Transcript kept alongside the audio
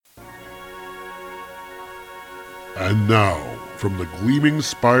And now, from the gleaming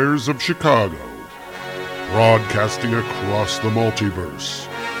spires of Chicago, broadcasting across the multiverse,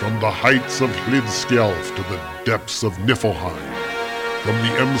 from the heights of Hlidskjalf to the depths of Niflheim, from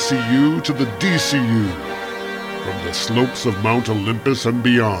the MCU to the DCU, from the slopes of Mount Olympus and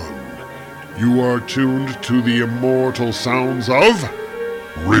beyond, you are tuned to the immortal sounds of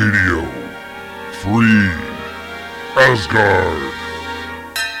Radio Free Asgard.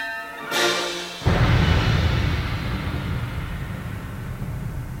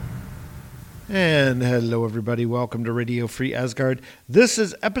 And hello everybody, welcome to Radio Free Asgard. This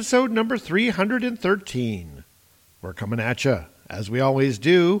is episode number 313. We're coming at you, as we always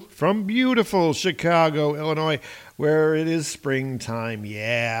do, from beautiful Chicago, Illinois, where it is springtime.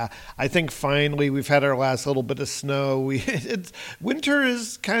 Yeah, I think finally we've had our last little bit of snow. Winter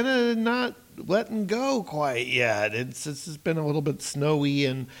is kind of not letting go quite yet. It's been a little bit snowy,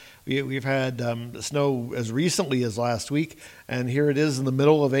 and we've had snow as recently as last week, and here it is in the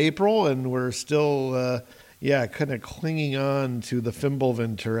middle of April, and we're still kind of clinging on to the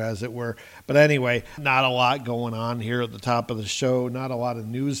Fimbulvinter, as it were. But anyway, not a lot going on here at the top of the show. Not a lot of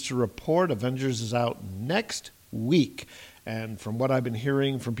news to report. Avengers is out next week. And from what I've been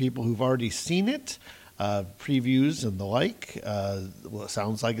hearing from people who've already seen it, previews and the like, it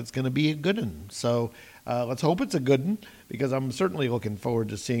sounds like it's going to be a good one. So let's hope it's a good one, because I'm certainly looking forward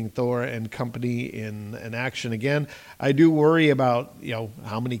to seeing Thor and company in action again. I do worry about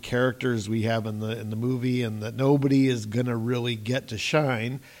how many characters we have in the movie, and that nobody is going to really get to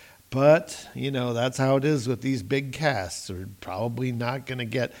shine. But that's how it is with these big casts. They're probably not going to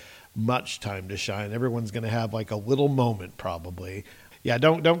get much time to shine. Everyone's going to have like a little moment probably. Yeah,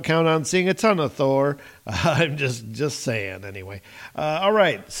 don't count on seeing a ton of Thor. I'm just saying anyway. All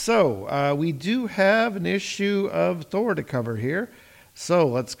right, so we do have an issue of Thor to cover here. So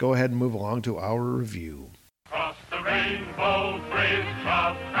let's go ahead and move along to our review. Cross the rainbow bridge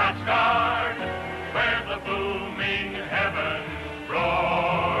of Asgard, where the booming heavens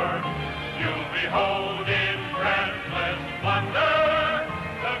roar. You'll behold in breathless wonder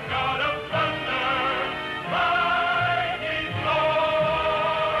the god of thunder, Mighty Thor.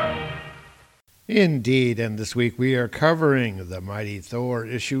 Indeed, and this week we are covering the Mighty Thor,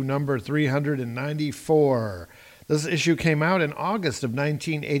 issue number 394. This issue came out in August of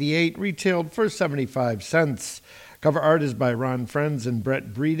 1988, retailed for 75 cents. Cover art is by Ron Frenz and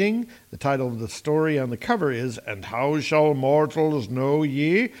Brett Breeding. The title of the story on the cover is, "And How Shall Mortals Know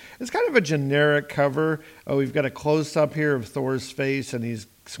Ye?" It's kind of a generic cover. Oh, we've got a close-up here of Thor's face, and he's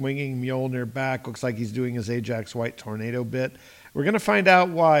swinging Mjolnir back. Looks like he's doing his Ajax White Tornado bit. We're going to find out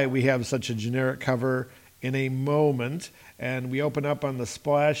why we have such a generic cover in a moment. And we open up on the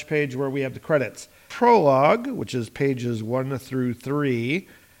splash page where we have the credits. Prologue, which is pages 1 through 3,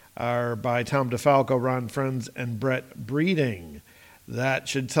 are by Tom DeFalco, Ron Frenz, and Brett Breeding. That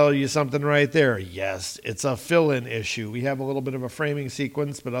should tell you something right there. Yes, it's a fill-in issue. We have a little bit of a framing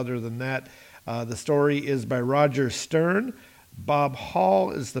sequence, but other than that, the story is by Roger Stern. Bob Hall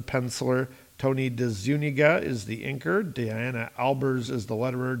is the penciler. Tony DeZuniga is the inker. Diana Albers is the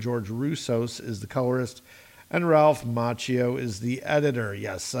letterer. George Roussos is the colorist. And Ralph Macchio is the editor.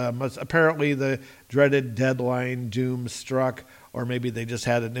 Yes, apparently the dreaded deadline doom struck, or maybe they just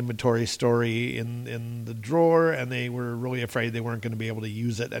had an inventory story in the drawer, and they were really afraid they weren't going to be able to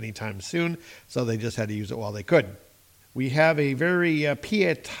use it anytime soon, so they just had to use it while they could. We have a very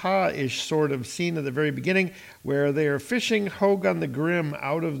Pietà-ish sort of scene at the very beginning where they are fishing Hogun the Grim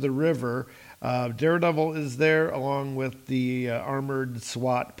out of the river. Daredevil is there along with the armored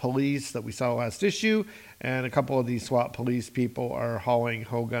SWAT police that we saw last issue, and a couple of these SWAT police people are hauling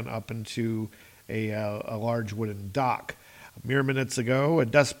Hogun up into a large wooden dock. Mere minutes ago, a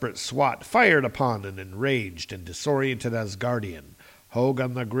desperate SWAT fired upon an enraged and disoriented Asgardian,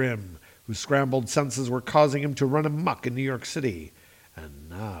 Hogun the Grim, whose scrambled senses were causing him to run amok in New York City. And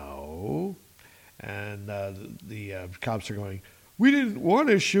now... And the cops are going, "We didn't want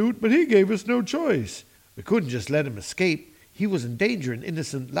to shoot, but he gave us no choice. We couldn't just let him escape. He was endangering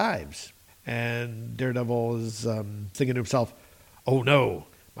innocent lives." And Daredevil is thinking to himself, "Oh no,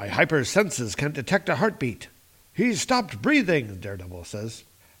 my hyper senses can't detect a heartbeat." "He's stopped breathing," Daredevil says.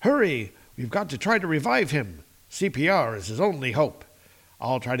 "Hurry, we've got to try to revive him. CPR is his only hope.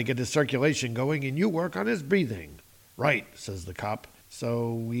 I'll try to get his circulation going and you work on his breathing." "Right," says the cop.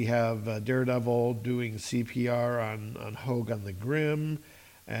 So we have Daredevil doing CPR on Hogun the Grim,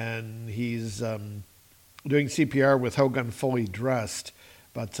 and he's doing CPR with Hogun fully dressed,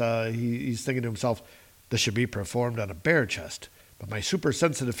 but he's thinking to himself, this should be performed on a bare chest. but my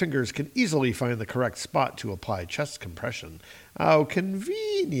super-sensitive fingers can easily find the correct spot to apply chest compression. How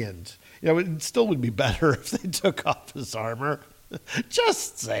convenient. It still would be better if they took off his armor.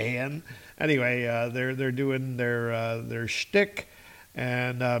 Just saying. Anyway, they're doing their shtick,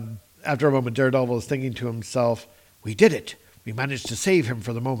 and after a moment, Daredevil is thinking to himself, "We did it. We managed to save him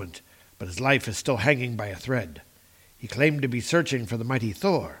for the moment, but his life is still hanging by a thread. He claimed to be searching for the mighty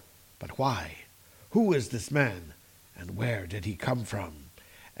Thor, but why? Who is this man, and where did he come from?"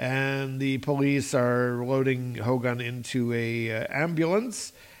 And the police are loading Hogun into a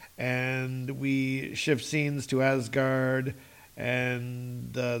ambulance, and we shift scenes to Asgard,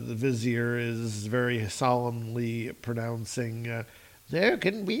 and the vizier is very solemnly pronouncing, "There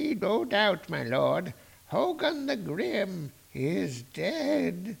can be no doubt, my lord. Hogun the Grim is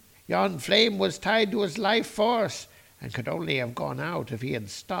dead. Yon flame was tied to his life force, and could only have gone out if he had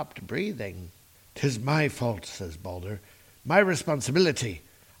stopped breathing." "'Tis my fault," says Balder. "My responsibility.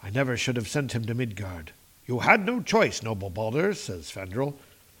 I never should have sent him to Midgard." "You had no choice, noble Balder," says Fandral.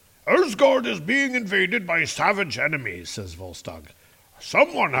 Asgard is being invaded by savage enemies, says Volstagg.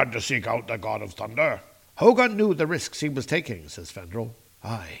 Someone had to seek out the god of thunder. "Hogun knew the risks he was taking," says Fandral.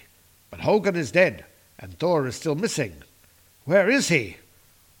 "Aye, but Hogun is dead, and Thor is still missing. Where is he?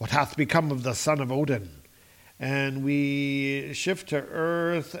 What hath become of the son of Odin?" And we shift to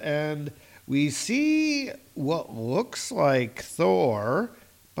Earth, and we see what looks like Thor,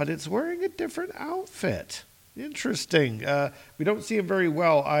 but it's wearing a different outfit. Interesting. We don't see him very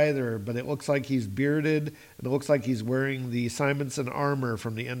well either, but it looks like he's bearded, and it looks like he's wearing the Simonson armor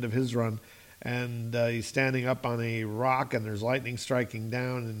from the end of his run, and he's standing up on a rock, and there's lightning striking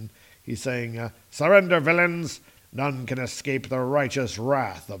down, and he's saying, "Surrender, villains! None can escape the righteous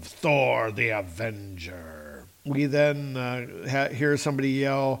wrath of Thor the Avenger." We then hear somebody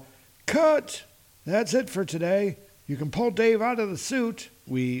yell, "Cut! That's it for today. You can pull Dave out of the suit."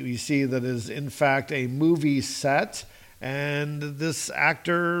 We see that is in fact a movie set, and this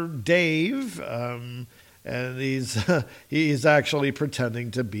actor Dave, and he's actually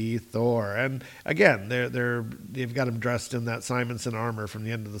pretending to be Thor. And again, they've got him dressed in that Simonson armor from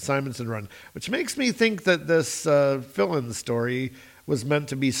the end of the Simonson run, which makes me think that this fill-in story was meant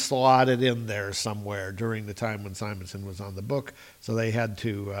to be slotted in there somewhere during the time when Simonson was on the book, so they had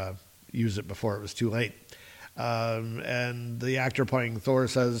to use it before it was too late. And the actor playing Thor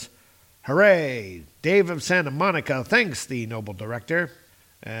says, "Hooray! Dave of Santa Monica thanks thee, noble director."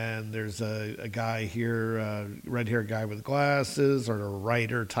 And there's a guy here, red-haired guy with glasses, or a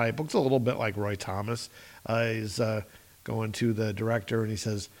writer type. Looks a little bit like Roy Thomas. He's going to the director, and he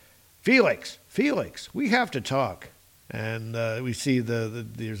says, Felix, we have to talk." And we see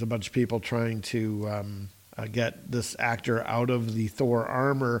there's a bunch of people trying to get this actor out of the Thor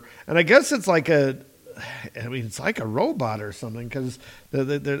armor. And I guess it's like it's like a robot or something, because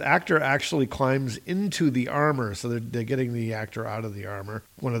the actor actually climbs into the armor, so they're getting the actor out of the armor.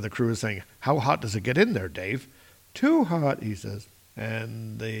 One of the crew is saying, "How hot does it get in there, Dave?" "Too hot," he says.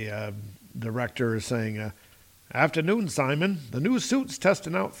 And the director is saying, "Afternoon, Simon. The new suit's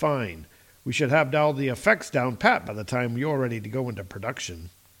testing out fine. We should have all the effects down pat by the time you're ready to go into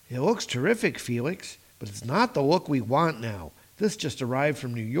production." "It looks terrific, Felix, but it's not the look we want now. This just arrived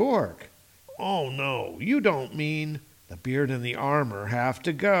from New York." "Oh, no, you don't mean—" "The beard and the armor have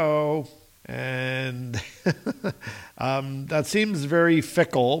to go." And that seems very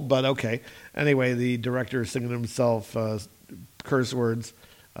fickle, but okay. Anyway, the director is singing to himself curse words,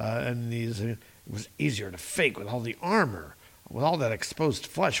 and it was easier to fake with all the armor. With all that exposed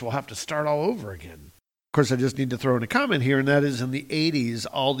flesh, we'll have to start all over again. Of course, I just need to throw in a comment here, and that is in the 80s,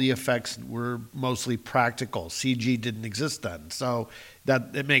 all the effects were mostly practical. CG didn't exist then, so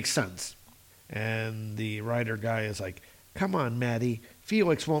that it makes sense. And the writer guy is like, "Come on, Maddie.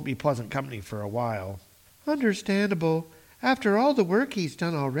 Felix won't be pleasant company for a while." "Understandable. After all the work he's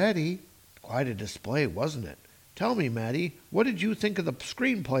done already." "Quite a display, wasn't it? Tell me, Maddie, what did you think of the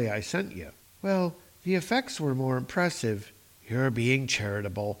screenplay I sent you?" "Well, the effects were more impressive." "You're being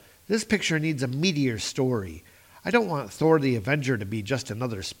charitable. This picture needs a meatier story. I don't want Thor the Avenger to be just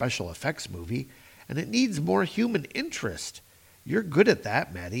another special effects movie, and it needs more human interest. You're good at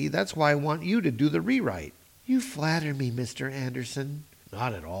that, Maddie. That's why I want you to do the rewrite." "You flatter me, Mr. Anderson."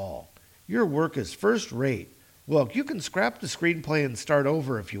 "Not at all. Your work is first rate. Look, you can scrap the screenplay and start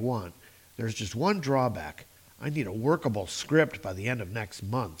over if you want. There's just one drawback. I need a workable script by the end of next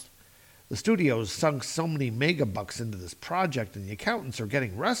month. The studio's sunk so many megabucks into this project, and the accountants are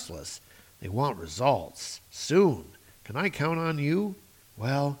getting restless. They want results. Soon. Can I count on you?"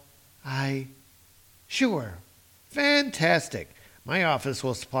 "Well, Sure." "Fantastic. My office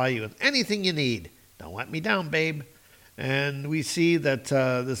will supply you with anything you need. Don't let me down, babe." And we see that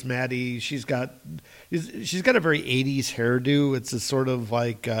this Maddie, she's got a very 80s hairdo. It's a sort of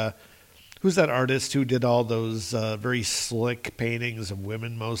like, who's that artist who did all those very slick paintings of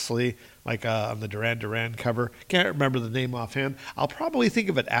women mostly, like on the Duran Duran cover? Can't remember the name offhand. I'll probably think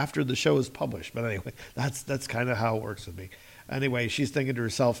of it after the show is published. But anyway, that's kind of how it works with me. Anyway, she's thinking to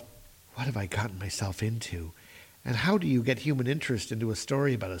herself, what have I gotten myself into? And how do you get human interest into a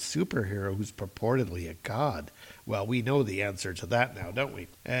story about a superhero who's purportedly a god? Well, we know the answer to that now, don't we?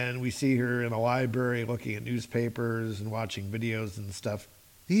 And we see her in a library looking at newspapers and watching videos and stuff.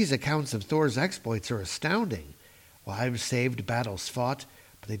 These accounts of Thor's exploits are astounding. Lives saved, battles fought,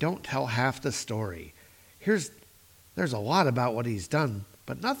 but they don't tell half the story. There's a lot about what he's done,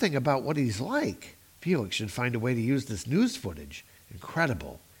 but nothing about what he's like. Felix should find a way to use this news footage.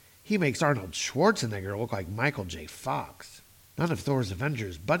 Incredible. He makes Arnold Schwarzenegger look like Michael J. Fox. None of Thor's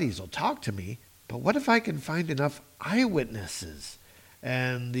Avengers buddies will talk to me, but what if I can find enough eyewitnesses?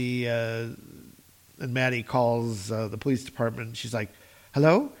 And Maddie calls the police department. She's like,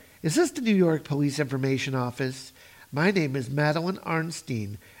 hello? Is this the New York Police Information Office? My name is Madeline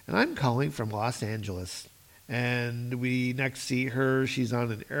Arnstein, and I'm calling from Los Angeles. And we next see her. She's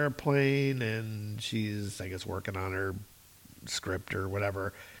on an airplane, and she's, I guess, working on her script or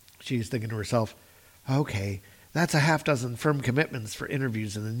whatever. She's thinking to herself, okay, that's a half dozen firm commitments for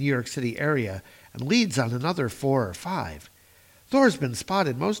interviews in the New York City area and leads on another 4 or 5. Thor's been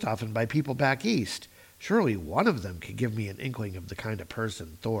spotted most often by people back east. Surely one of them could give me an inkling of the kind of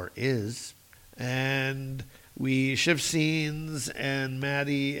person Thor is. And we shift scenes, and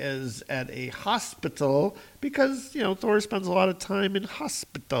Maddie is at a hospital because, Thor spends a lot of time in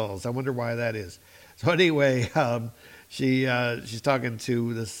hospitals. I wonder why that is. So anyway, she's talking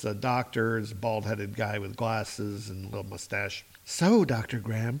to this doctor, this bald-headed guy with glasses and a little mustache. So, Dr.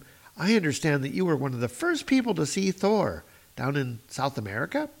 Graham, I understand that you were one of the first people to see Thor down in South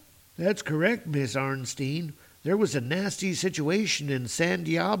America? That's correct, Miss Arnstein. There was a nasty situation in San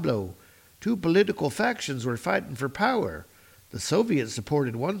Diablo. 2 political factions were fighting for power. The Soviets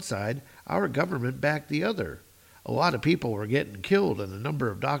supported one side, our government backed the other. A lot of people were getting killed, and a number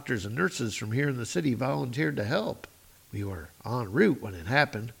of doctors and nurses from here in the city volunteered to help. We were en route when it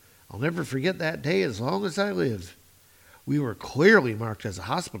happened. I'll never forget that day as long as I live. We were clearly marked as a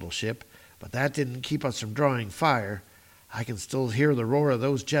hospital ship, but that didn't keep us from drawing fire. I can still hear the roar of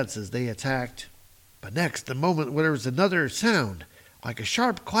those jets as they attacked. But next, the moment where there was another sound, like a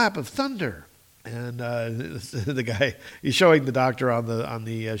sharp clap of thunder. And the guy, he's showing the doctor on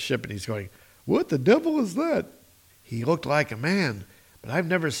the ship, and he's going, what the devil is that? He looked like a man, but I've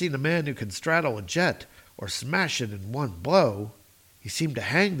never seen a man who could straddle a jet or smash it in one blow. He seemed to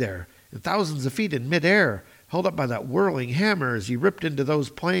hang there, in thousands of feet in midair, held up by that whirling hammer as he ripped into those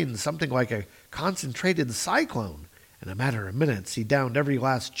planes something like a concentrated cyclone. In a matter of minutes, he downed every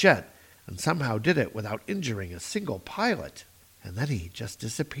last jet, and somehow did it without injuring a single pilot. And then he just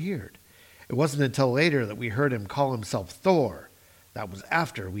disappeared. It wasn't until later that we heard him call himself Thor. That was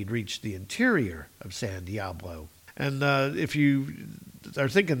after we'd reached the interior of San Diablo. And if you are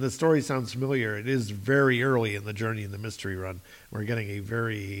thinking the story sounds familiar, it is very early in the Journey in the Mystery Run. We're getting a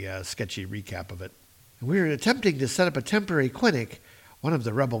very sketchy recap of it. And we were attempting to set up a temporary clinic. One of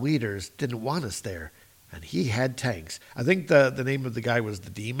the rebel leaders didn't want us there, and he had tanks. I think the name of the guy was the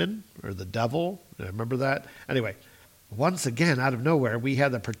Demon, or the Devil. Remember that? Anyway, once again, out of nowhere, we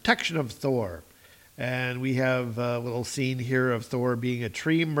had the protection of Thor. And we have a little scene here of Thor being a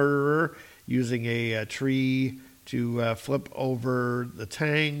tree murderer, using a tree to flip over the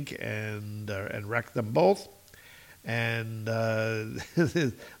tank and wreck them both. And the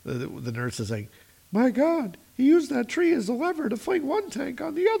nurse is saying, my God, he used that tree as a lever to fling one tank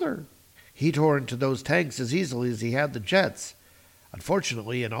on the other. He tore into those tanks as easily as he had the jets.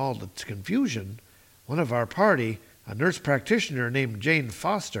 Unfortunately, in all the confusion, one of our party, a nurse practitioner named Jane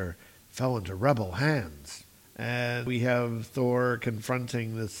Foster, fell into rebel hands. And we have Thor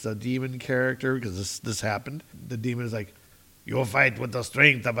confronting this demon character, because this happened. The demon is like, you fight with the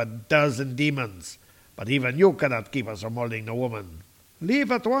strength of 12 demons, but even you cannot keep us from holding the woman.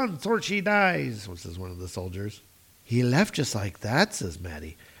 Leave at once, or she dies, says one of the soldiers. He left just like that, says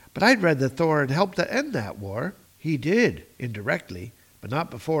Maddie. But I'd read that Thor had helped to end that war. He did, indirectly, but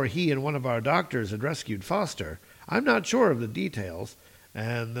not before he and one of our doctors had rescued Foster. I'm not sure of the details.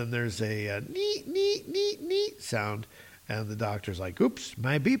 And then there's a neat, neat, neat, neat sound. And the doctor's like, oops,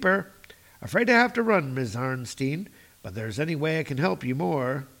 my beeper. Afraid I have to run, Ms. Arnstein, but there's any way I can help you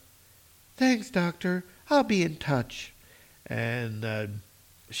more. Thanks, Doctor. I'll be in touch. And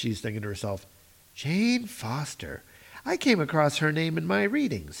she's thinking to herself, Jane Foster. I came across her name in my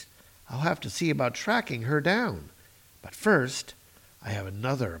readings. I'll have to see about tracking her down. But first, I have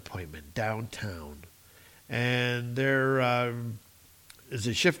another appointment downtown. And there is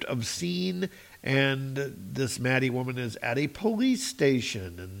a shift of scene, and this Maddie woman is at a police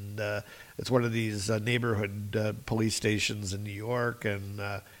station. And it's one of these neighborhood police stations in New York,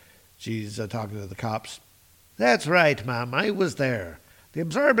 and she's talking to the cops. That's right, ma'am, I was there. The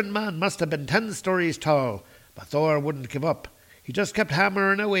absorbent man must have been 10 stories tall, but Thor wouldn't give up. He just kept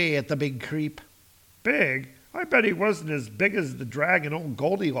hammering away at the big creep. Big? I bet he wasn't as big as the dragon old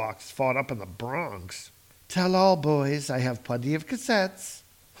Goldilocks fought up in the Bronx. Tell all, boys, I have plenty of cassettes.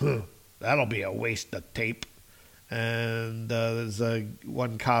 That'll be a waste of tape. And there's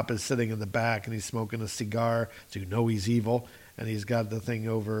one cop is sitting in the back, and he's smoking a cigar, so you know he's evil. And he's got the thing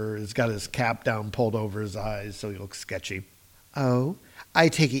over, he's got his cap down, pulled over his eyes, so he looks sketchy. Oh, I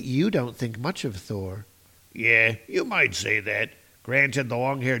take it you don't think much of Thor. Yeah, you might say that. Granted, the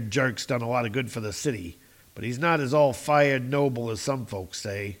long-haired jerk's done a lot of good for the city, but he's not as all-fired noble as some folks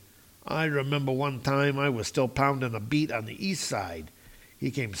say. I remember one time I was still pounding a beat on the east side. He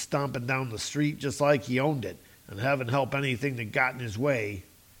came stomping down the street just like he owned it, and heaven help anything that got in his way.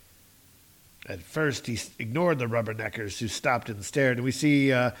 At first, he ignored the rubberneckers who stopped and stared. And we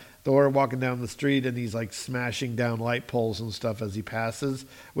see Thor walking down the street, and he's like smashing down light poles and stuff as he passes,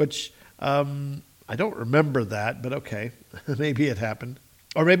 which I don't remember that, but okay. Maybe it happened.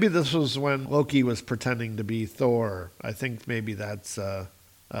 Or maybe this was when Loki was pretending to be Thor. I think maybe that's,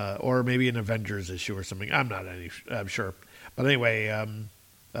 or maybe an Avengers issue or something. I'm sure. But anyway,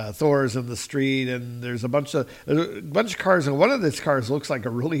 Thor's in the street, and there's a bunch of cars, and one of these cars looks like a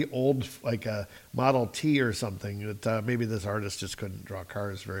really old, like a Model T or something. That maybe this artist just couldn't draw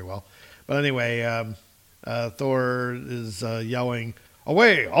cars very well. But anyway, Thor is yelling,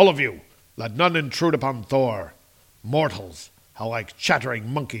 "Away, all of you! Let none intrude upon Thor! Mortals, how like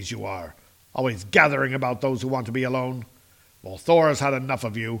chattering monkeys you are, always gathering about those who want to be alone. Well, Thor has had enough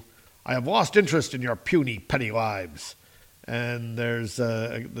of you. I have lost interest in your puny, petty lives." And there's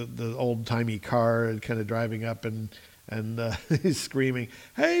the old-timey car kind of driving up, and he's screaming,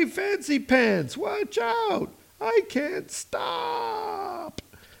 "Hey, Fancy Pants, watch out! I can't stop!"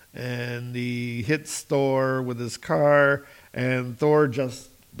 And he hits Thor with his car, and Thor just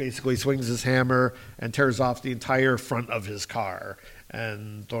basically swings his hammer and tears off the entire front of his car.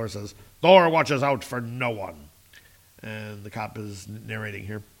 And Thor says, "Thor watches out for no one." And the cop is narrating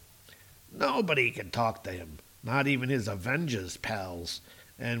here. Nobody can talk to him. Not even his Avengers pals.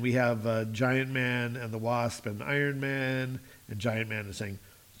 And we have Giant Man and the Wasp and Iron Man. And Giant Man is saying,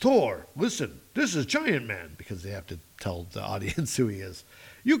 "Thor, listen, this is Giant Man," because they have to tell the audience who he is.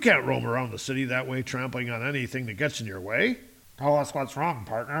 "You can't roam around the city that way, trampling on anything that gets in your way." "Tell us what's wrong,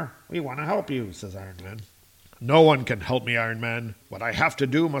 partner. We want to help you," says Iron Man. "No one can help me, Iron Man. What I have to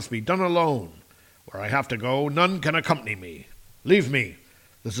do must be done alone. Where I have to go, none can accompany me. Leave me.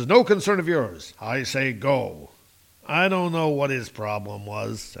 This is no concern of yours. I say go." I don't know what his problem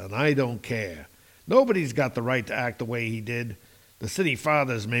was, and I don't care. Nobody's got the right to act the way he did. The city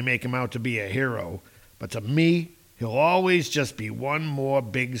fathers may make him out to be a hero, but to me, he'll always just be one more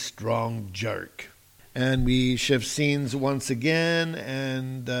big, strong jerk. And we shift scenes once again,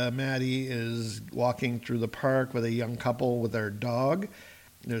 and Maddie is walking through the park with a young couple with their dog.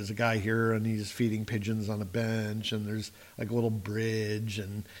 There's a guy here, and he's feeding pigeons on a bench, and there's like a little bridge,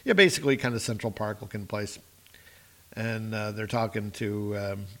 and basically kind of Central Park looking place. And they're talking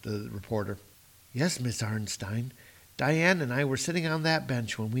to the reporter. "Yes, Miss Arnstein. Diane and I were sitting on that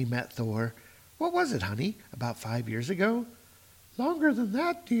bench when we met Thor. What was it, honey? About 5 years ago?" "Longer than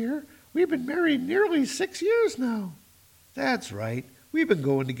that, dear. We've been married nearly 6 years now." "That's right. We've been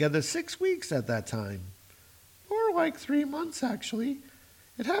going together 6 weeks at that time." "More like 3 months, actually.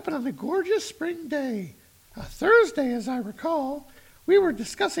 It happened on a gorgeous spring day. A Thursday, as I recall. We were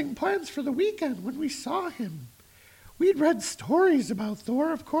discussing plans for the weekend when we saw him. We'd read stories about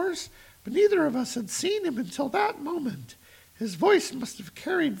Thor, of course, but neither of us had seen him until that moment. His voice must have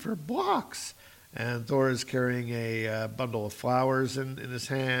carried for blocks." And Thor is carrying a bundle of flowers in his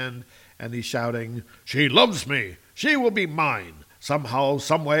hand, and he's shouting, "She loves me. She will be mine. Somehow,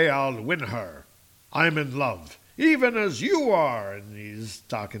 someway, I'll win her. I'm in love, even as you are." And he's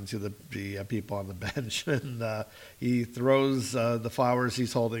talking to the people on the bench, and he throws the flowers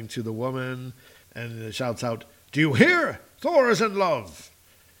he's holding to the woman, and shouts out, "Do you hear? Thor is in love."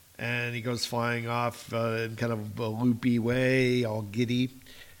 And he goes flying off in kind of a loopy way, all giddy.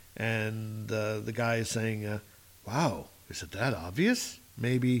 And the guy is saying, "Wow, is it that obvious?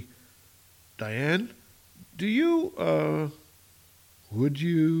 Maybe, Diane, do you, would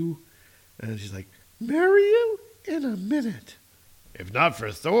you?" And she's like, "Marry you in a minute." If not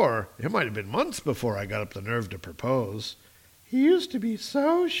for Thor, it might have been months before I got up the nerve to propose. He used to be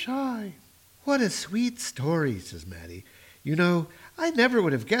so shy. What a sweet story, says Maddie. You know, I never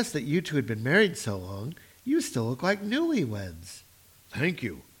would have guessed that you two had been married so long. You still look like newlyweds. Thank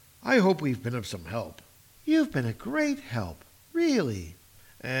you. I hope we've been of some help. You've been a great help, really.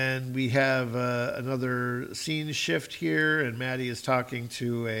 And we have another scene shift here, and Maddie is talking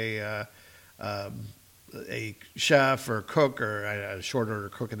to a chef or cook or a short order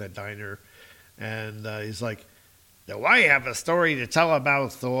cook in a diner, and he's like, "Do I have a story to tell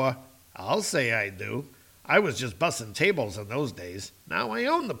about Thor? I'll say I do. I was just bussing tables in those days. Now I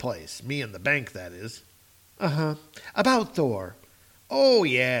own the place. Me and the bank, that is." Uh-huh. About Thor. Oh,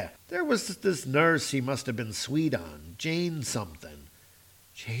 yeah. There was this nurse he must have been sweet on. Jane something.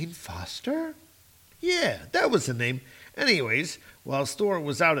 Jane Foster? Yeah, that was the name. Anyways, while Thor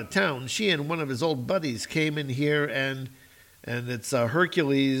was out of town, she and one of his old buddies came in here, and it's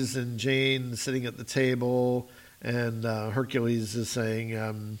Hercules and Jane sitting at the table, and Hercules is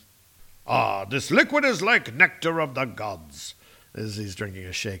saying, "This liquid is like nectar of the gods," as he's drinking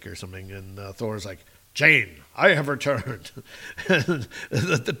a shake or something, and Thor's like, "Jane, I have returned." And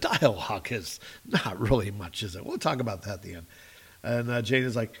the dialogue is not really much, is it? We'll talk about that at the end. And Jane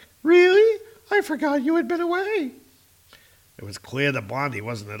is like, "Really? I forgot you had been away." It was clear that Blondie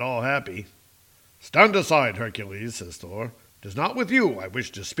wasn't at all happy. "Stand aside, Hercules," says Thor. "'Tis not with you I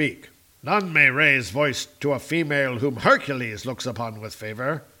wish to speak. None may raise voice to a female whom Hercules looks upon with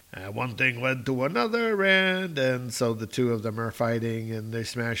favor." One thing led to another, and so the two of them are fighting, and they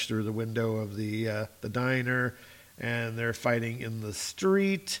smash through the window of the diner, and they're fighting in the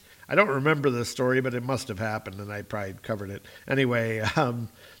street. I don't remember this story, but it must have happened, and I probably covered it. Anyway,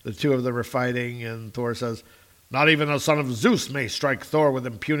 the two of them are fighting, and Thor says, "Not even the son of Zeus may strike Thor with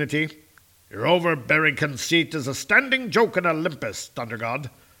impunity. Your overbearing conceit is a standing joke in Olympus, Thunder God,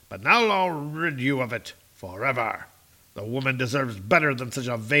 but now I'll rid you of it forever. The woman deserves better than such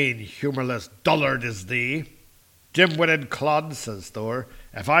a vain, humorless dullard as thee." "Dim-witted clod," says Thor,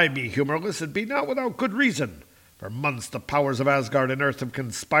 "if I be humorless, it be not without good reason. For months the powers of Asgard and Earth have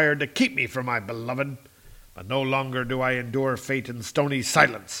conspired to keep me from my beloved. But no longer do I endure fate in stony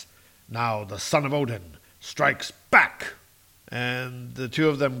silence. Now the son of Odin strikes back." And the two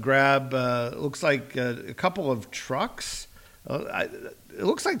of them grab, looks like a couple of trucks. It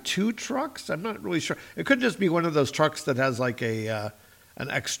looks like two trucks. I'm not really sure. It could just be one of those trucks that has like an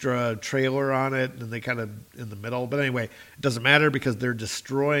extra trailer on it, and they kind of in the middle. But anyway, it doesn't matter because they're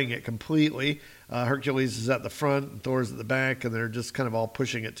destroying it completely. Hercules is at the front, and Thor's at the back, and they're just kind of all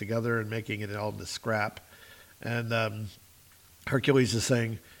pushing it together and making it all into scrap. And Hercules is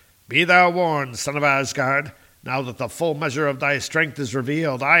saying, "Be thou warned, son of Asgard. Now that the full measure of thy strength is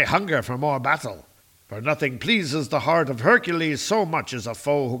revealed, I hunger for more battle. For nothing pleases the heart of Hercules so much as a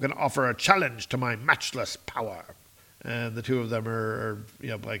foe who can offer a challenge to my matchless power." And the two of them are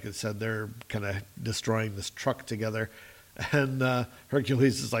like I said, they're kind of destroying this truck together. And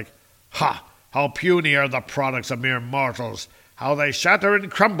Hercules is like, "Ha! How puny are the products of mere mortals. How they shatter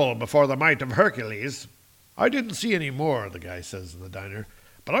and crumble before the might of Hercules." "I didn't see any more," the guy says in the diner.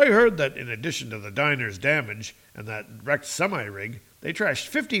 "But I heard that in addition to the diner's damage and that wrecked semi-rig, they trashed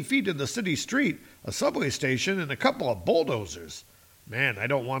 50 feet in the city street, a subway station, and a couple of bulldozers. Man, I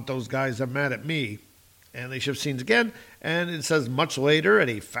don't want those guys that are mad at me." And they shift scenes again, and it says much later at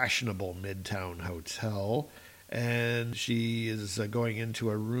a fashionable midtown hotel. And she is going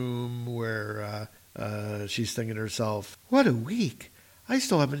into a room where she's thinking to herself, "What a week. I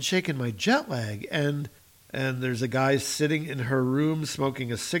still haven't shaken my jet lag." And there's a guy sitting in her room smoking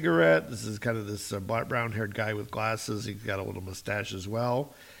a cigarette. This is kind of this brown-haired guy with glasses. He's got a little mustache as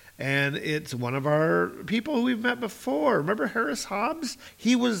well. And it's one of our people who we've met before. Remember Harris Hobbs?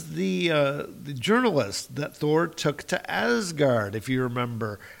 He was the journalist that Thor took to Asgard, if you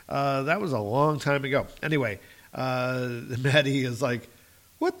remember. That was a long time ago. Anyway, Maddie is like,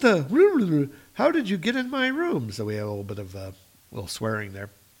 "What the? How did you get in my room?" So we have a little bit of little swearing there.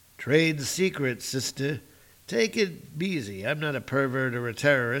 "Trade secrets, sister. Take it easy. I'm not a pervert or a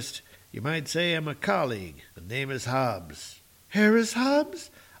terrorist. You might say I'm a colleague. The name is Hobbs." "Harris Hobbs?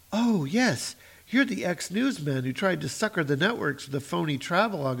 Oh, yes. You're the ex-newsman who tried to sucker the networks with a phony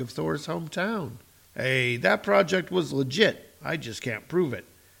travelogue of Thor's hometown." "Hey, that project was legit. I just can't prove it.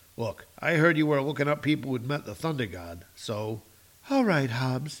 Look, I heard you were looking up people who'd met the Thunder God, so..." "All right,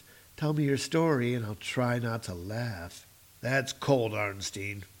 Hobbs. Tell me your story, and I'll try not to laugh." "That's cold,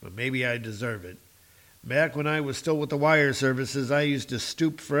 Arnstein, but maybe I deserve it. Back when I was still with the wire services, I used to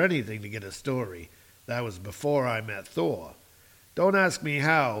stoop for anything to get a story. That was before I met Thor. Don't ask me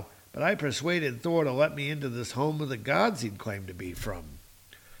how, but I persuaded Thor to let me into this home of the gods he'd claimed to be from.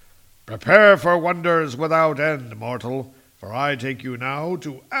 Prepare for wonders without end, mortal, for I take you now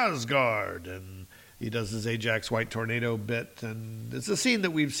to Asgard. And he does his Ajax White Tornado bit, and it's a scene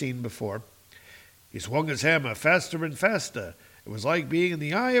that we've seen before. He swung his hammer faster and faster. It was like being in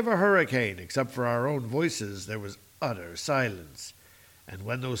the eye of a hurricane. Except for our own voices, there was utter silence. And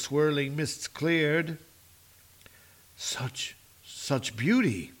when those swirling mists cleared, such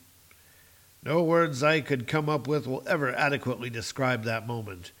beauty. No words I could come up with will ever adequately describe that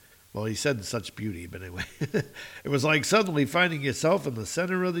moment. Well, he said such beauty, but anyway. It was like suddenly finding yourself in the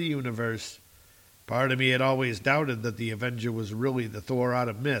center of the universe. Part of me had always doubted that the Avenger was really the Thor out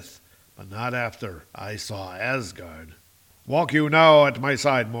of myth, but not after I saw Asgard. Walk you now at my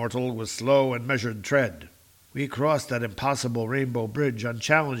side, mortal, with slow and measured tread. We crossed that impossible rainbow bridge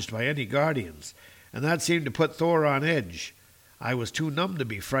unchallenged by any guardians, and that seemed to put Thor on edge. I was too numb to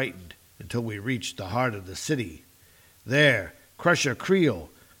be frightened until we reached the heart of the city. There, Crusher Creel,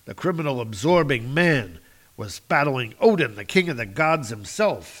 the criminal absorbing man, was battling Odin, the king of the gods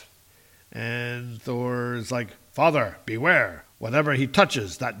himself. And Thor is like, Father, beware. Whatever he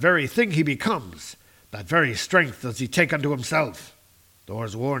touches, that very thing he becomes. That very strength does he take unto himself.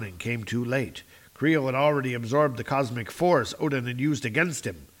 Thor's warning came too late. Creel had already absorbed the cosmic force Odin had used against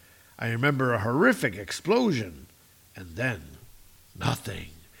him. I remember a horrific explosion. And then, nothing.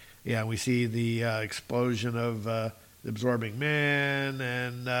 Yeah, we see the explosion of the absorbing man,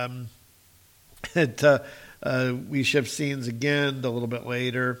 and we shift scenes again a little bit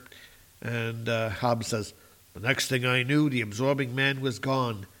later, and Hobbs says, the next thing I knew, the absorbing man was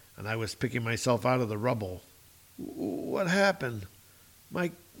gone, and I was picking myself out of the rubble. What happened?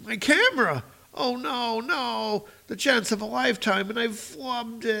 My camera! Oh, no, the chance of a lifetime, and I've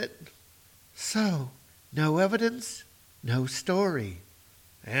flubbed it. So, no evidence, no story,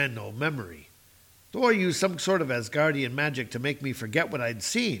 and no memory. Thor used some sort of Asgardian magic to make me forget what I'd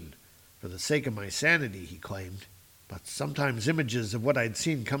seen, for the sake of my sanity, he claimed. But sometimes images of what I'd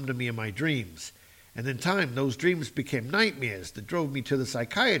seen come to me in my dreams, and in time those dreams became nightmares that drove me to the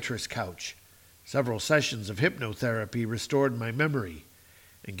psychiatrist's couch. Several sessions of hypnotherapy restored my memory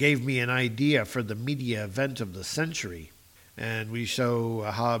and gave me an idea for the media event of the century. And we show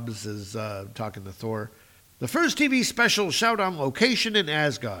Hobbs is talking to Thor. The first TV special shot on location in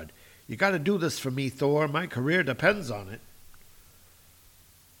Asgard. You got to do this for me, Thor. My career depends on it.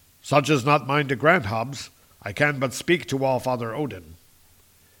 Such is not mine to grant, Hobbs. I can but speak to All-Father Odin.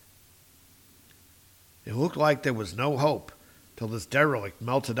 It looked like there was no hope, till this derelict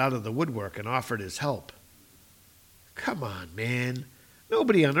melted out of the woodwork and offered his help. Come on, man.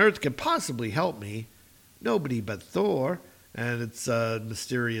 Nobody on Earth could possibly help me. Nobody but Thor. And it's a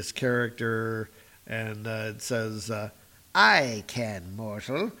mysterious character, and it says, I can,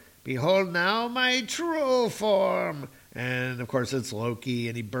 mortal. Behold now my true form. And, of course, it's Loki,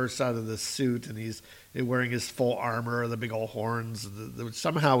 and he bursts out of the suit, and he's wearing his full armor, the big old horns.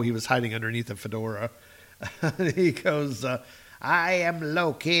 Somehow he was hiding underneath a fedora. He goes, I am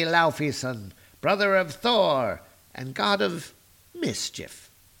Loki Laufeyson, brother of Thor, and god of mischief.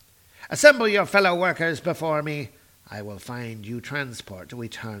 Assemble your fellow workers before me. I will find you transport to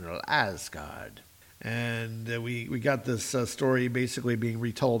eternal Asgard. And we got this story basically being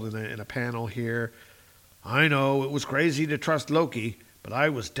retold in a panel here. I know it was crazy to trust Loki, but I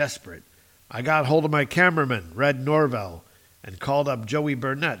was desperate. I got hold of my cameraman, Red Norvell, and called up Joey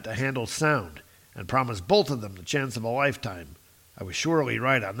Burnett to handle sound, and promised both of them the chance of a lifetime. I was surely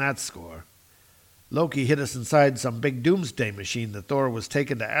right on that score. Loki hid us inside some big doomsday machine that Thor was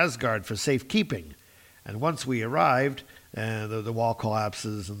taken to Asgard for safekeeping, and once we arrived, the wall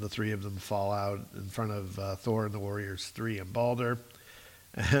collapses and the three of them fall out in front of Thor and the Warriors 3 and Balder.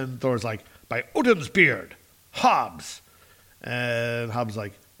 And Thor's like, by Odin's beard, Hobbs. And Hobbs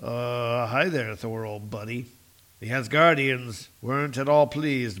like, hi there, Thor, old buddy. The Asgardians weren't at all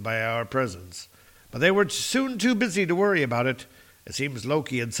pleased by our presence, but they were soon too busy to worry about it. It seems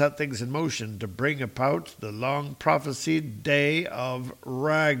Loki had set things in motion to bring about the long-prophesied day of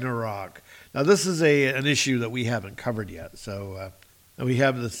Ragnarok. Now, this is an issue that we haven't covered yet. So we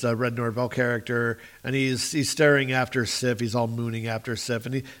have this Red Norvell character, and he's staring after Sif. He's all mooning after Sif,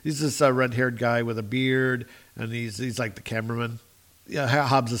 and he's this red-haired guy with a beard, and he's like the cameraman. Yeah,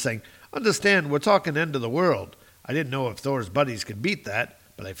 Hobbs is saying, understand, we're talking end of the world. I didn't know if Thor's buddies could beat that,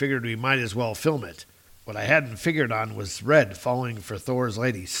 but I figured we might as well film it. What I hadn't figured on was Red falling for Thor's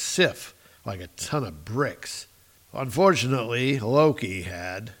lady Sif like a ton of bricks. Unfortunately, Loki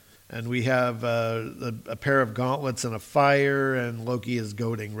had. And we have a pair of gauntlets and a fire, and Loki is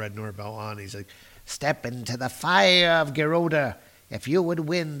goading Red Norvell on. He's like, step into the fire of Gerudo. if you would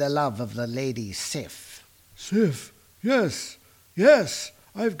win the love of the Lady Sif. Sif, yes,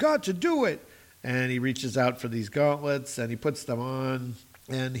 I've got to do it. And he reaches out for these gauntlets, and he puts them on,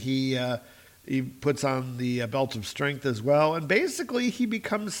 and he puts on the belt of strength as well, and basically he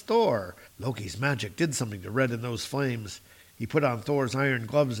becomes Thor. Loki's magic did something to Red in those flames. He put on Thor's iron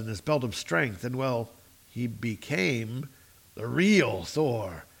gloves and his belt of strength, and, well, he became the real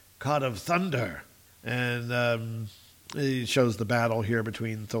Thor, god of thunder. And he shows the battle here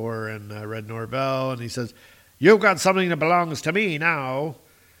between Thor and Red Norvell, and he says, "You've got something that belongs to me now."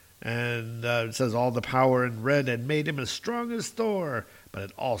 And it says all the power in Red had made him as strong as Thor, but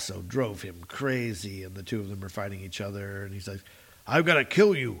it also drove him crazy, and the two of them are fighting each other, and he says, "I've got to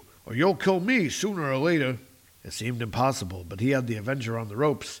kill you, or you'll kill me sooner or later." It seemed impossible, but he had the Avenger on the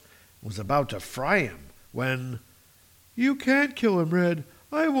ropes and was about to fry him when, "You can't kill him, Red.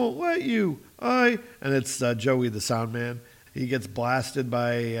 I won't let you. And it's Joey the sound man. He gets blasted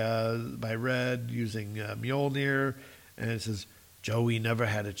by Red using Mjolnir, and it says, "Joey never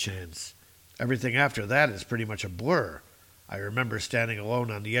had a chance. Everything after that is pretty much a blur. I remember standing alone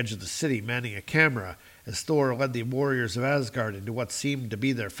on the edge of the city manning a camera as Thor led the warriors of Asgard into what seemed to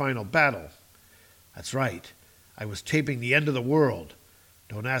be their final battle. That's right. I was taping the end of the world.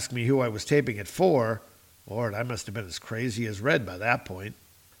 Don't ask me who I was taping it for. Lord, I must have been as crazy as Red by that point.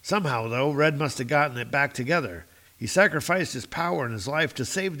 Somehow, though, Red must have gotten it back together. He sacrificed his power and his life to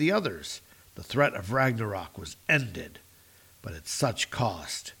save the others. The threat of Ragnarok was ended. But at such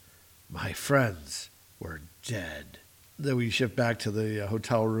cost. My friends were dead." Then we shift back to the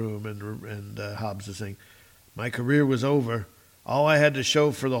hotel room, and Hobbs is saying, "My career was over. All I had to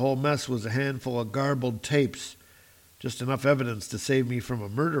show for the whole mess was a handful of garbled tapes. Just enough evidence to save me from a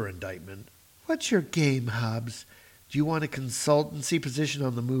murder indictment." "What's your game, Hobbs? Do you want a consultancy position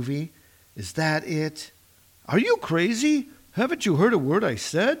on the movie? Is that it?" "Are you crazy? Haven't you heard a word I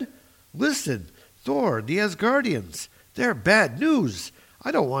said? Listen, Thor, the Asgardians. They're bad news.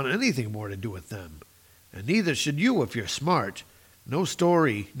 I don't want anything more to do with them. And neither should you if you're smart. No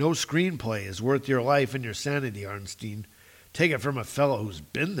story, no screenplay is worth your life and your sanity, Arnstein. Take it from a fellow who's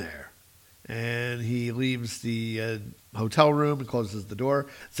been there." And he leaves the hotel room and closes the door.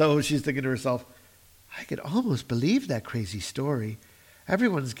 So she's thinking to herself, "I could almost believe that crazy story.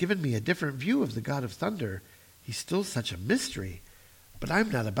 Everyone's given me a different view of the God of Thunder. He's still such a mystery. But I'm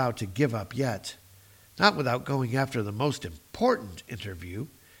not about to give up yet. Not without going after the most important interview."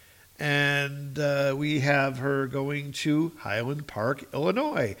 And we have her going to Highland Park,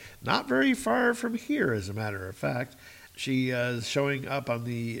 Illinois. Not very far from here, as a matter of fact. She is showing up on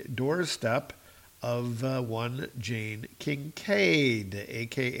the doorstep of one Jane Kincaid,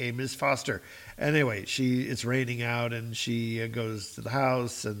 a.k.a. Miss Foster. Anyway, it's raining out, and she goes to the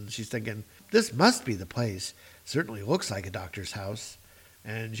house, and she's thinking, this must be the place. Certainly looks like a doctor's house.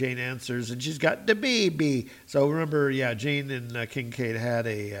 And Jane answers, and she's got the baby. So remember, Jane and Kincaid had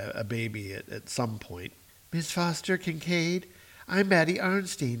a baby at some point. "Miss Foster Kincaid, I'm Maddie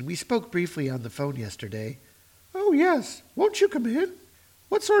Arnstein. We spoke briefly on the phone yesterday." "Oh, yes. Won't you come in?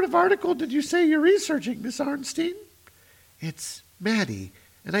 What sort of article did you say you're researching, Miss Arnstein?" "It's Maddie,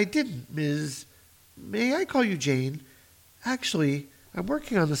 and I didn't, Ms. May I call you Jane? Actually, I'm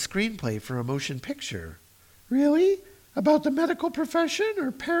working on a screenplay for a motion picture." "Really? About the medical profession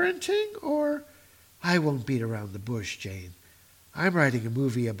or parenting or—" "I won't beat around the bush, Jane. I'm writing a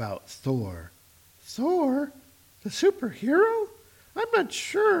movie about Thor." "Thor? The superhero? I'm not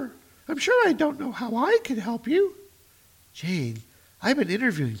sure. I'm sure I don't know how I could help you." "Jane, I've been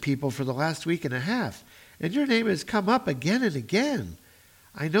interviewing people for the last week and a half, and your name has come up again and again.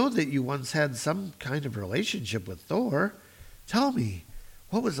 I know that you once had some kind of relationship with Thor. Tell me,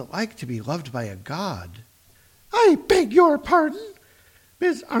 what was it like to be loved by a god?" "I beg your pardon,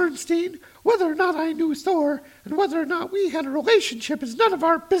 Miss Arnstein. Whether or not I knew Thor and whether or not we had a relationship is none of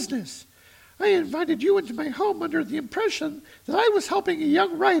our business. I invited you into my home under the impression that I was helping a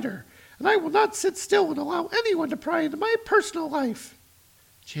young writer, and I will not sit still and allow anyone to pry into my personal life."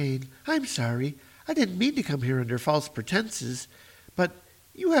 "Jane, I'm sorry. I didn't mean to come here under false pretenses, but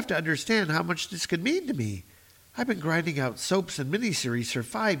you have to understand how much this could mean to me. I've been grinding out soaps and miniseries for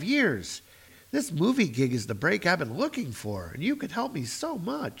 5 years. This movie gig is the break I've been looking for, and you could help me so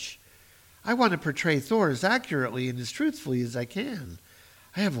much. I want to portray Thor as accurately and as truthfully as I can.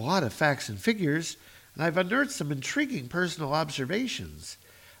 I have a lot of facts and figures, and I've unearthed some intriguing personal observations,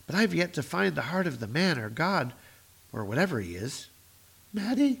 but I've yet to find the heart of the man or god, or whatever he is."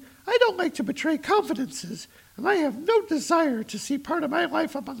 "Maddie, I don't like to betray confidences, and I have no desire to see part of my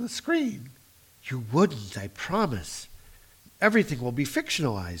life up on the screen." "You wouldn't, I promise. Everything will be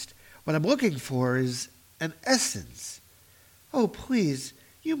fictionalized. What I'm looking for is an essence. Oh, please,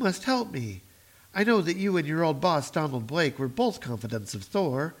 you must help me. I know that you and your old boss, Donald Blake, were both confidants of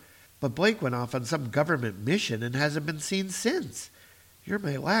Thor, but Blake went off on some government mission and hasn't been seen since. You're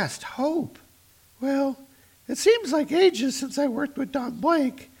my last hope." "Well, it seems like ages since I worked with Don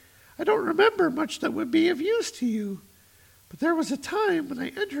Blake. I don't remember much that would be of use to you. But there was a time when I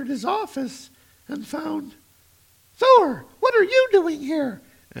entered his office and found, 'Thor, what are you doing here?'"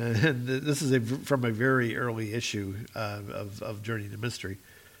 And this is from a very early issue of Journey to Mystery.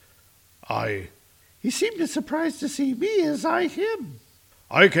 He seemed as surprised to see me as I him."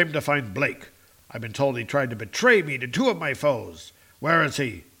 "I came to find Blake. I've been told he tried to betray me to two of my foes. Where is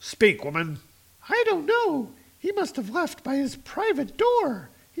he? Speak, woman." "I don't know. He must have left by his private door.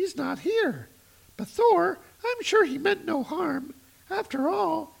 He's not here. But Thor, I'm sure he meant no harm. After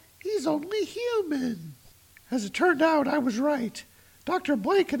all, he's only human." As it turned out, I was right. Dr.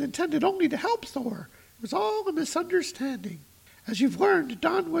 Blake had intended only to help Thor. It was all a misunderstanding. As you've learned,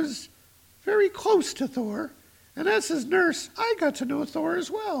 Don was very close to Thor, and as his nurse, I got to know Thor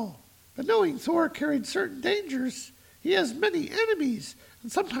as well. But knowing Thor carried certain dangers, he has many enemies,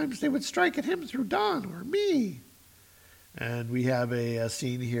 and sometimes they would strike at him through Don or me. And we have a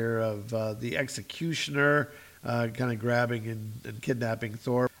scene here of the Executioner kind of grabbing and kidnapping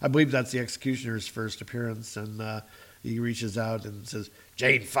Thor. I believe that's the Executioner's first appearance, and he reaches out and says,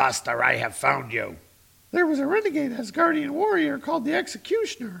 "Jane Foster, I have found you." There was a renegade Asgardian warrior called the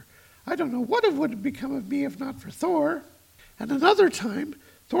Executioner. I don't know what would have become of me if not for Thor. And another time,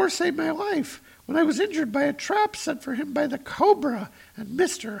 Thor saved my life when I was injured by a trap set for him by the Cobra and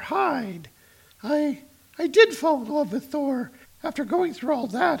Mr. Hyde. I did fall in love with Thor. After going through all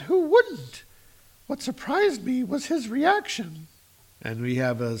that, who wouldn't? What surprised me was his reaction. And we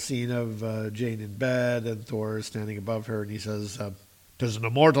have a scene of Jane in bed and Thor standing above her, and he says, "'Tis an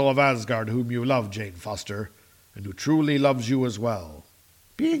immortal of Asgard whom you love, Jane Foster, and who truly loves you as well."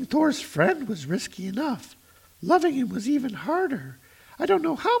 Being Thor's friend was risky enough. Loving him was even harder. I don't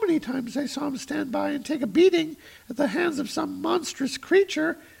know how many times I saw him stand by and take a beating at the hands of some monstrous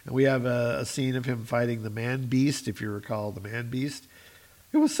creature. And we have a scene of him fighting the Man-Beast, if you recall the Man-Beast.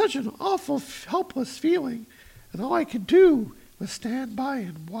 It was such an awful, helpless feeling, and all I could do was stand by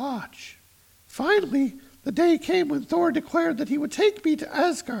and watch. Finally, the day came when Thor declared that he would take me to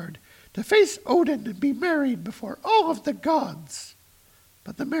Asgard to face Odin and be married before all of the gods.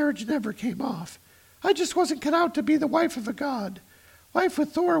 But the marriage never came off. I just wasn't cut out to be the wife of a god. Life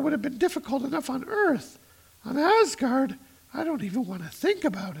with Thor would have been difficult enough on Earth. On Asgard, I don't even want to think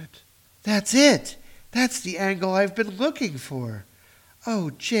about it. That's it. That's the angle I've been looking for.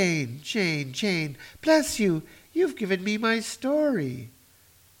 Oh, Jane, Jane, Jane, bless you. You've given me my story.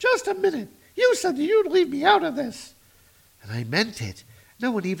 Just a minute. You said you'd leave me out of this. And I meant it.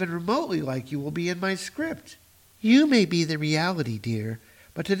 No one even remotely like you will be in my script. You may be the reality, dear,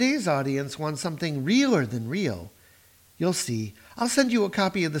 but today's audience wants something realer than real. You'll see. I'll send you a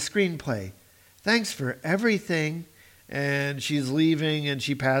copy of the screenplay. Thanks for everything. And she's leaving, and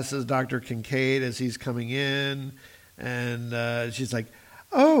she passes Dr. Kincaid as he's coming in. And she's like,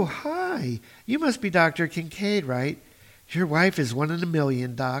 "Oh, hi. You must be Dr. Kincaid, right? Your wife is 1 in a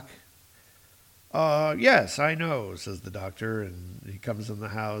million, Doc." "Yes, I know," says the doctor. And he comes in the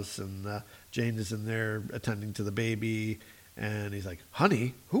house, and Jane is in there attending to the baby. And he's like,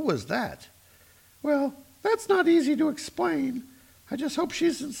 "Honey, who was that?" "Well, that's not easy to explain. I just hope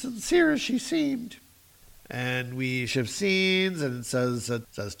she's as sincere as she seemed." And we shift scenes, and it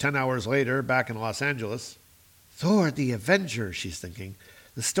says 10 hours later, back in Los Angeles. "Thor the Avenger," she's thinking.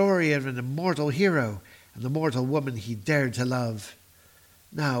 "The story of an immortal hero and the mortal woman he dared to love.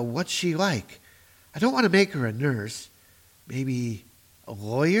 Now, what's she like? I don't want to make her a nurse. Maybe a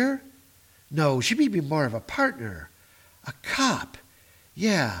lawyer? No, she may be more of a partner. A cop.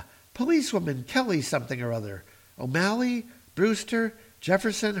 Yeah, policewoman Kelly something or other. O'Malley, Brewster,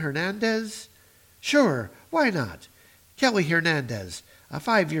 Jefferson, Hernandez? Sure, why not? Kelly Hernandez, a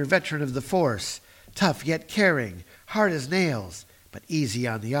 5-year veteran of the force, tough yet caring, hard as nails, but easy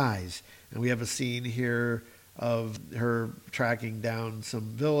on the eyes." And we have a scene here of her tracking down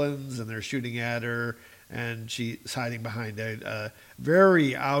some villains, and they're shooting at her, and she's hiding behind a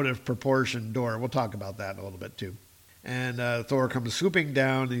very out of proportion door. We'll talk about that in a little bit too. And Thor comes swooping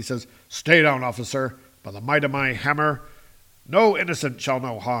down, and he says, "Stay down, officer. By the might of my hammer, no innocent shall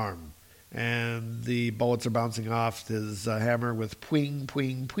know harm." And the bullets are bouncing off his hammer with pwing,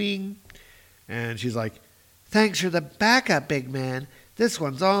 pwing, pwing. And she's like, "Thanks for the backup, big man. "This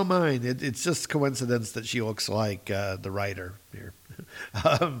one's all mine." It's just coincidence that she looks like the writer here.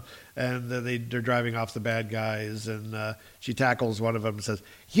 And they're driving off the bad guys, and she tackles one of them and says,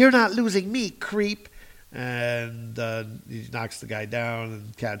 "You're not losing me, creep." And he knocks the guy down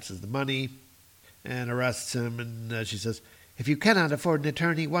and catches the money and arrests him. And she says, "If you cannot afford an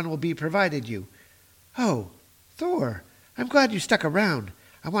attorney, one will be provided you." "Oh, Thor, I'm glad you stuck around.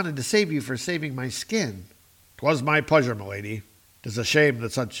 I wanted to save you for saving my skin." "'Twas my pleasure, milady. 'Tis a shame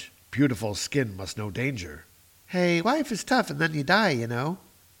that such beautiful skin must know danger." "Hey, life is tough and then you die, you know."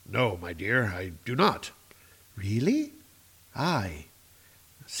 "No, my dear, I do not." "Really?" "Aye."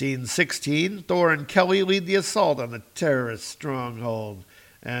 Scene 16, Thor and Kelly lead the assault on the terrorist stronghold.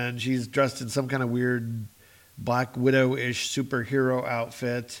 And she's dressed in some kind of weird Black Widow-ish superhero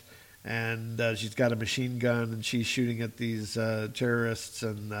outfit. And she's got a machine gun, and she's shooting at these terrorists.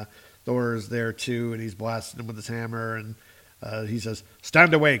 And Thor's there, too, and he's blasting them with his hammer. And he says,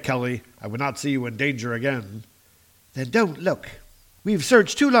 "Stand away, Kelly. I will not see you in danger again." "Then don't look. We've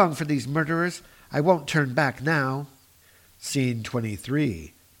searched too long for these murderers. I won't turn back now." Scene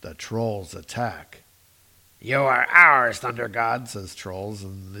 23, the Trolls attack. "You are ours, Thunder God," says Trolls,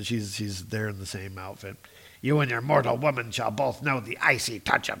 and she's there in the same outfit. "You and your mortal woman shall both know the icy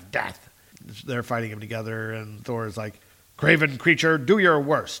touch of death." They're fighting him together, and Thor is like, "Craven creature, do your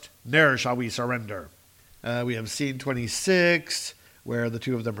worst. Ne'er shall we surrender." We have scene 26, where the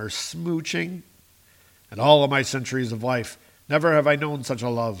two of them are smooching. "In all of my centuries of life, never have I known such a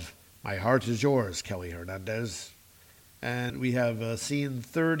love. My heart is yours, Kelly Hernandez." And we have scene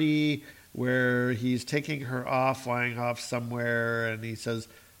 30, where he's taking her off, flying off somewhere, and he says,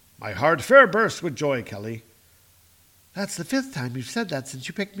 "My heart fair bursts with joy, Kelly." "That's the 5th time you've said that since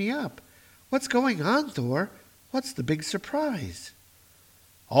you picked me up. What's going on, Thor? What's the big surprise?"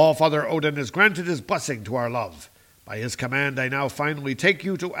 "All Father Odin has granted his blessing to our love. By his command I now finally take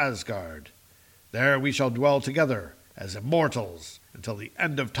you to Asgard. There we shall dwell together as immortals until the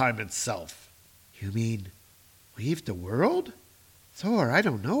end of time itself." "You mean leave the world? Thor, I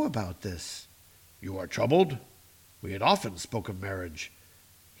don't know about this." "You are troubled? We had often spoke of marriage."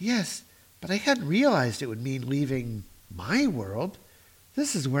 "Yes, but I hadn't realized it would mean leaving my world.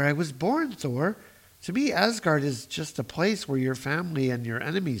 This is where I was born, Thor. To me, Asgard is just a place where your family and your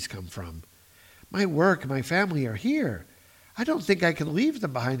enemies come from. My work and my family are here. I don't think I can leave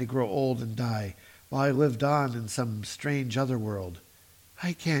them behind to grow old and die while I lived on in some strange other world.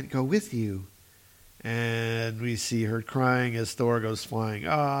 I can't go with you." And we see her crying as Thor goes flying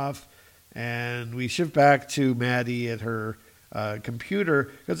off. And we shift back to Maddie at her computer,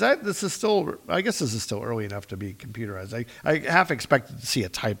 because I guess this is still early enough to be computerized. I half expected to see a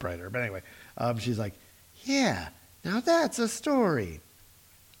typewriter, but anyway, she's like, "Yeah, now that's a story."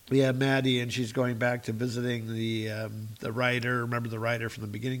 We have Maddie, and she's going back to visiting the writer. Remember the writer from the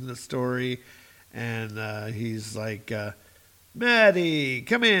beginning of the story? And he's like, "Maddie,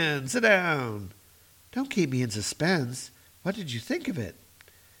 come in, sit down." "Don't keep me in suspense. What did you think of it?"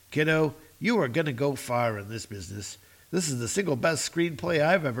 "Kiddo, you are going to go far in this business. This is the single best screenplay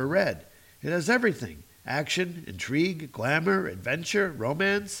I've ever read. It has everything: action, intrigue, glamour, adventure,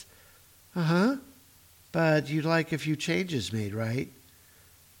 romance." "Uh-huh. But you'd like a few changes made, right?"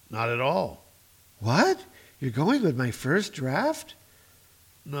 "Not at all." "What? You're going with my first draft?"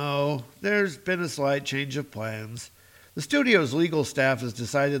 "No, there's been a slight change of plans. The studio's legal staff has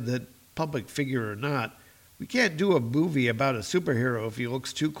decided that, public figure or not, we can't do a movie about a superhero if he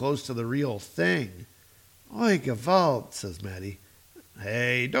looks too close to the real thing." "Oi, Gewalt," says Maddie.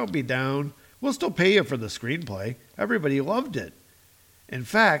 "Hey, don't be down. We'll still pay you for the screenplay. Everybody loved it. In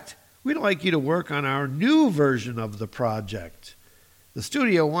fact, we'd like you to work on our new version of the project. The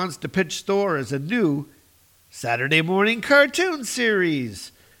studio wants to pitch Thor as a new Saturday morning cartoon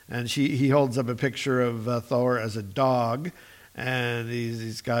series." And he holds up a picture of Thor as a dog, and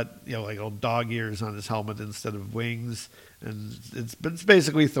he's got like little dog ears on his helmet instead of wings, and it's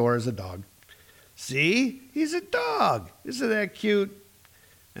basically Thor as a dog. "See, he's a dog. Isn't that cute?"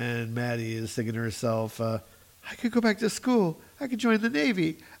 And Maddie is thinking to herself, "I could go back to school. I could join the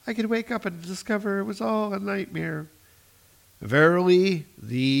Navy. I could wake up and discover it was all a nightmare." Verily,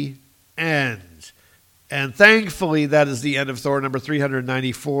 the end. And thankfully, that is the end of Thor number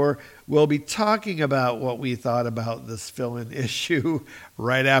 394. We'll be talking about what we thought about this fill-in issue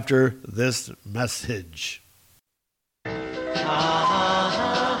right after this message.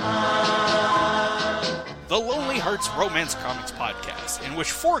 The Lonely Hearts Romance Comics Podcast, in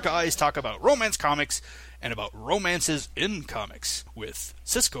which four guys talk about romance comics and about romances in comics, with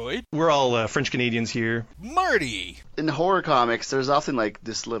Siskoid. We're all French Canadians here. Marty. In horror comics, there's often like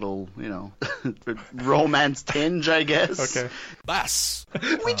this little, romance tinge, I guess. Okay. Bass.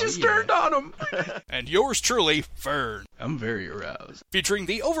 We just turned on him. And yours truly, Fern. I'm very aroused. Featuring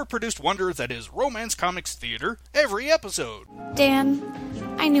the overproduced wonder that is romance comics theater every episode. Dan,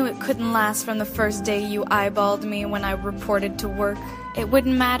 I knew it couldn't last from the first day you eyeballed me when I reported to work. It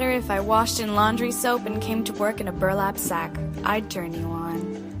wouldn't matter if I washed in laundry soap and came to work in a burlap sack. I'd turn you on.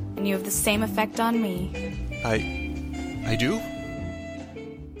 And you have the same effect on me. I do?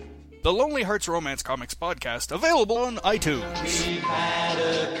 The Lonely Hearts Romance Comics Podcast, available on iTunes. We've had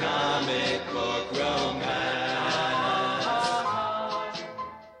a comic book romance.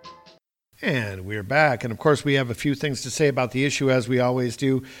 And we're back. And of course, we have a few things to say about the issue, as we always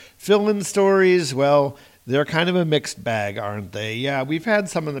do. Fill-in stories, well, they're kind of a mixed bag, aren't they? Yeah, we've had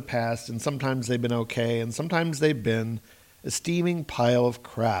some in the past, and sometimes they've been okay, and sometimes they've been a steaming pile of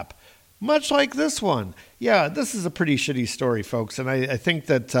crap. Much like this one. Yeah, this is a pretty shitty story, folks. And I think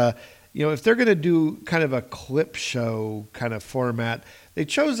that, if they're going to do kind of a clip show kind of format, they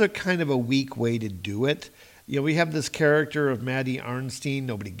chose a kind of a weak way to do it. We have this character of Maddie Arnstein.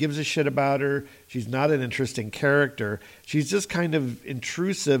 Nobody gives a shit about her. She's not an interesting character. She's just kind of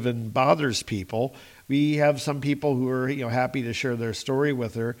intrusive and bothers people. We have some people who are, happy to share their story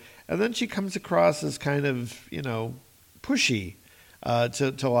with her. And then she comes across as kind of, pushy.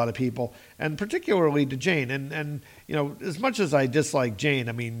 To a lot of people, and particularly to Jane. And as much as I dislike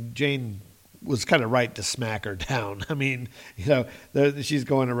Jane, Jane was kind of right to smack her down. She's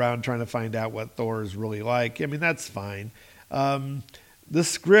going around trying to find out what Thor is really like. That's fine. The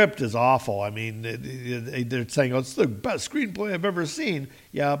script is awful. They're saying, it's the best screenplay I've ever seen.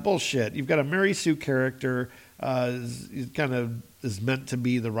 Yeah, bullshit. You've got a Mary Sue character, is meant to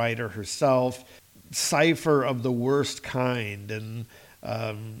be the writer herself. Cipher of the worst kind, and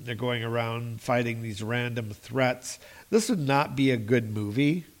they're going around fighting these random threats. This would not be a good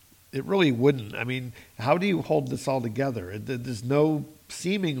movie. It really wouldn't. How do you hold this all together? There's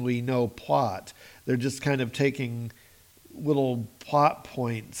seemingly no plot. They're just kind of taking little plot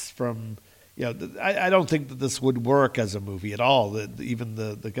points from, I don't think that this would work as a movie at all, even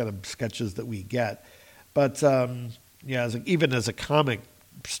the kind of sketches that we get. But, even as a comic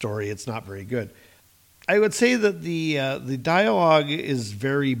story, it's not very good. I would say that the dialogue is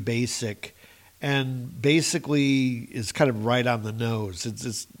very basic, and basically is kind of right on the nose.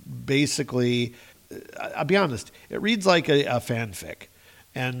 It's basically, I'll be honest, it reads like a fanfic,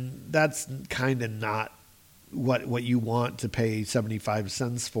 and that's kind of not what you want to pay 75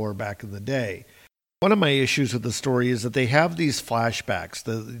 cents for back in the day. One of my issues with the story is that they have these flashbacks,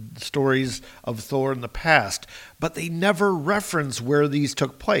 the stories of Thor in the past, but they never reference where these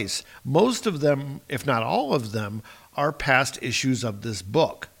took place. Most of them, if not all of them, are past issues of this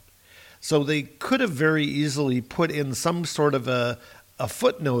book. So they could have very easily put in some sort of a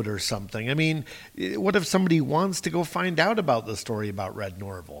footnote or something. What if somebody wants to go find out about the story about Red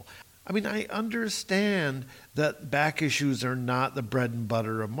Norval? I understand that back issues are not the bread and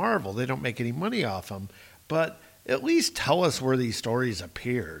butter of Marvel. They don't make any money off them. But at least tell us where these stories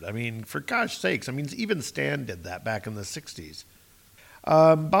appeared. For gosh sakes. Even Stan did that back in the 60s.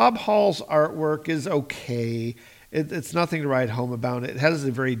 Bob Hall's artwork is okay. It's nothing to write home about. It has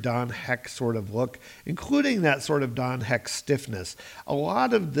a very Don Heck sort of look, including that sort of Don Heck stiffness. A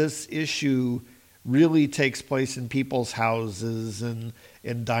lot of this issue really takes place in people's houses and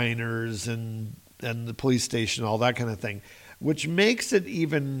in diners and the police station, all that kind of thing, which makes it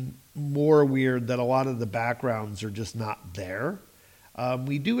even more weird that a lot of the backgrounds are just not there.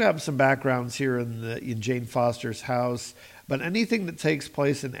 We do have some backgrounds here in Jane Foster's house, but anything that takes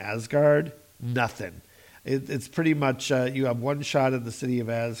place in Asgard, nothing. It's pretty much, you have one shot of the city of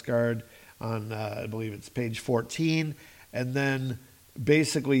Asgard on, I believe it's page 14, and then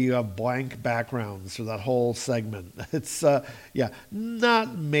basically you have blank backgrounds for that whole segment. It's, not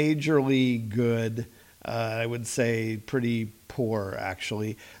majorly good. I would say pretty poor,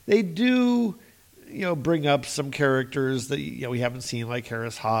 actually. They do, bring up some characters that, we haven't seen, like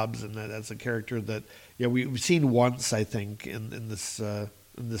Harris Hobbs, and that's a character that, we've seen once, I think, in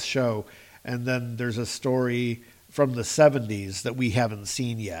this show. And then there's a story from the 70s that we haven't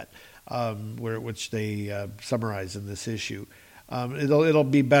seen yet, which they summarize in this issue. It'll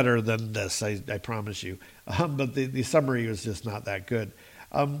be better than this, I promise you. But the summary was just not that good.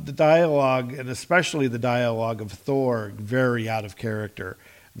 The dialogue, and especially the dialogue of Thor, very out of character,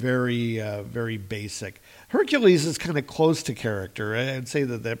 very very basic. Hercules is kind of close to character. I'd say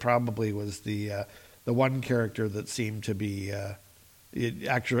that probably was the one character that seemed to be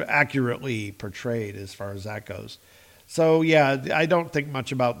accurately portrayed as far as that goes. So yeah, I don't think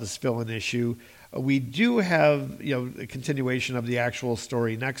much about this fill-in issue. We do have, a continuation of the actual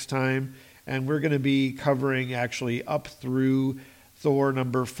story next time, and we're going to be covering actually up through Thor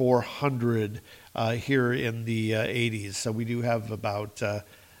number 400 here in the 80s. So we do have about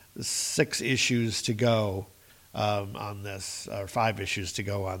 6 issues to go on this, or 5 issues to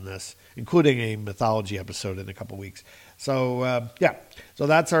go on this, including a mythology episode in a couple weeks. So, so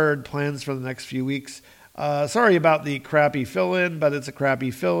that's our plans for the next few weeks. Sorry about the crappy fill-in, but it's a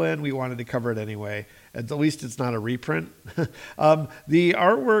crappy fill-in. We wanted to cover it anyway. At least it's not a reprint. The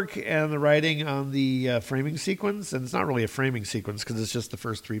artwork and the writing on the framing sequence, and it's not really a framing sequence because it's just the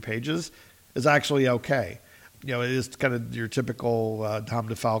first 3 pages, is actually okay. It is kind of your typical Tom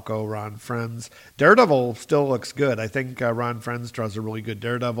DeFalco, Ron Frenz. Daredevil still looks good. I think Ron Frenz draws a really good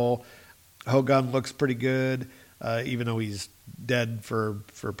Daredevil. Hogun looks pretty good, even though he's dead for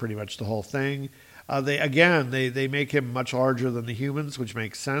pretty much the whole thing. They make him much larger than the humans, which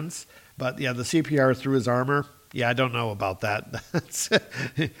makes sense. But yeah, the CPR through his armor, yeah, I don't know about that.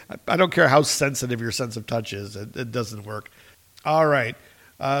 I don't care how sensitive your sense of touch is. It doesn't work. All right.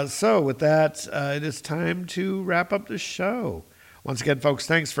 So with that, it is time to wrap up the show. Once again, folks,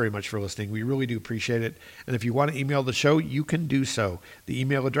 thanks very much for listening. We really do appreciate it. And if you want to email the show, you can do so. The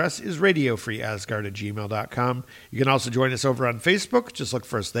email address is radiofreeasgard@gmail.com. You can also join us over on Facebook. Just look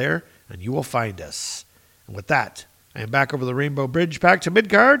for us there, and you will find us. And with that, I am back over the Rainbow Bridge back to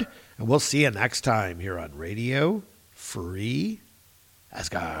Midgard, and we'll see you next time here on Radio Free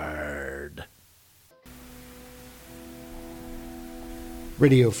Asgard.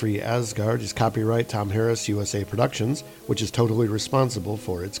 Radio Free Asgard is copyright Tom Harris USA Productions, which is totally responsible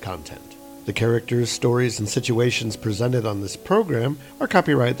for its content. The characters, stories, and situations presented on this program are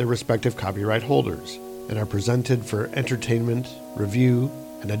copyright their respective copyright holders and are presented for entertainment, review,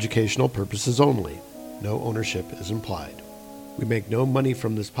 and educational purposes only. No ownership is implied. We make no money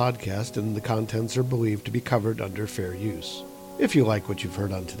from this podcast, and the contents are believed to be covered under fair use. If you like what you've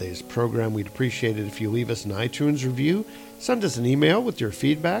heard on today's program, we'd appreciate it if you leave us an iTunes review, send us an email with your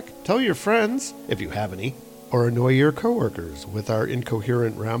feedback, tell your friends, if you have any, or annoy your coworkers with our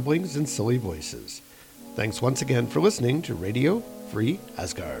incoherent ramblings and silly voices. Thanks once again for listening to Radio Free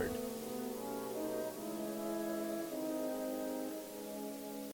Asgard.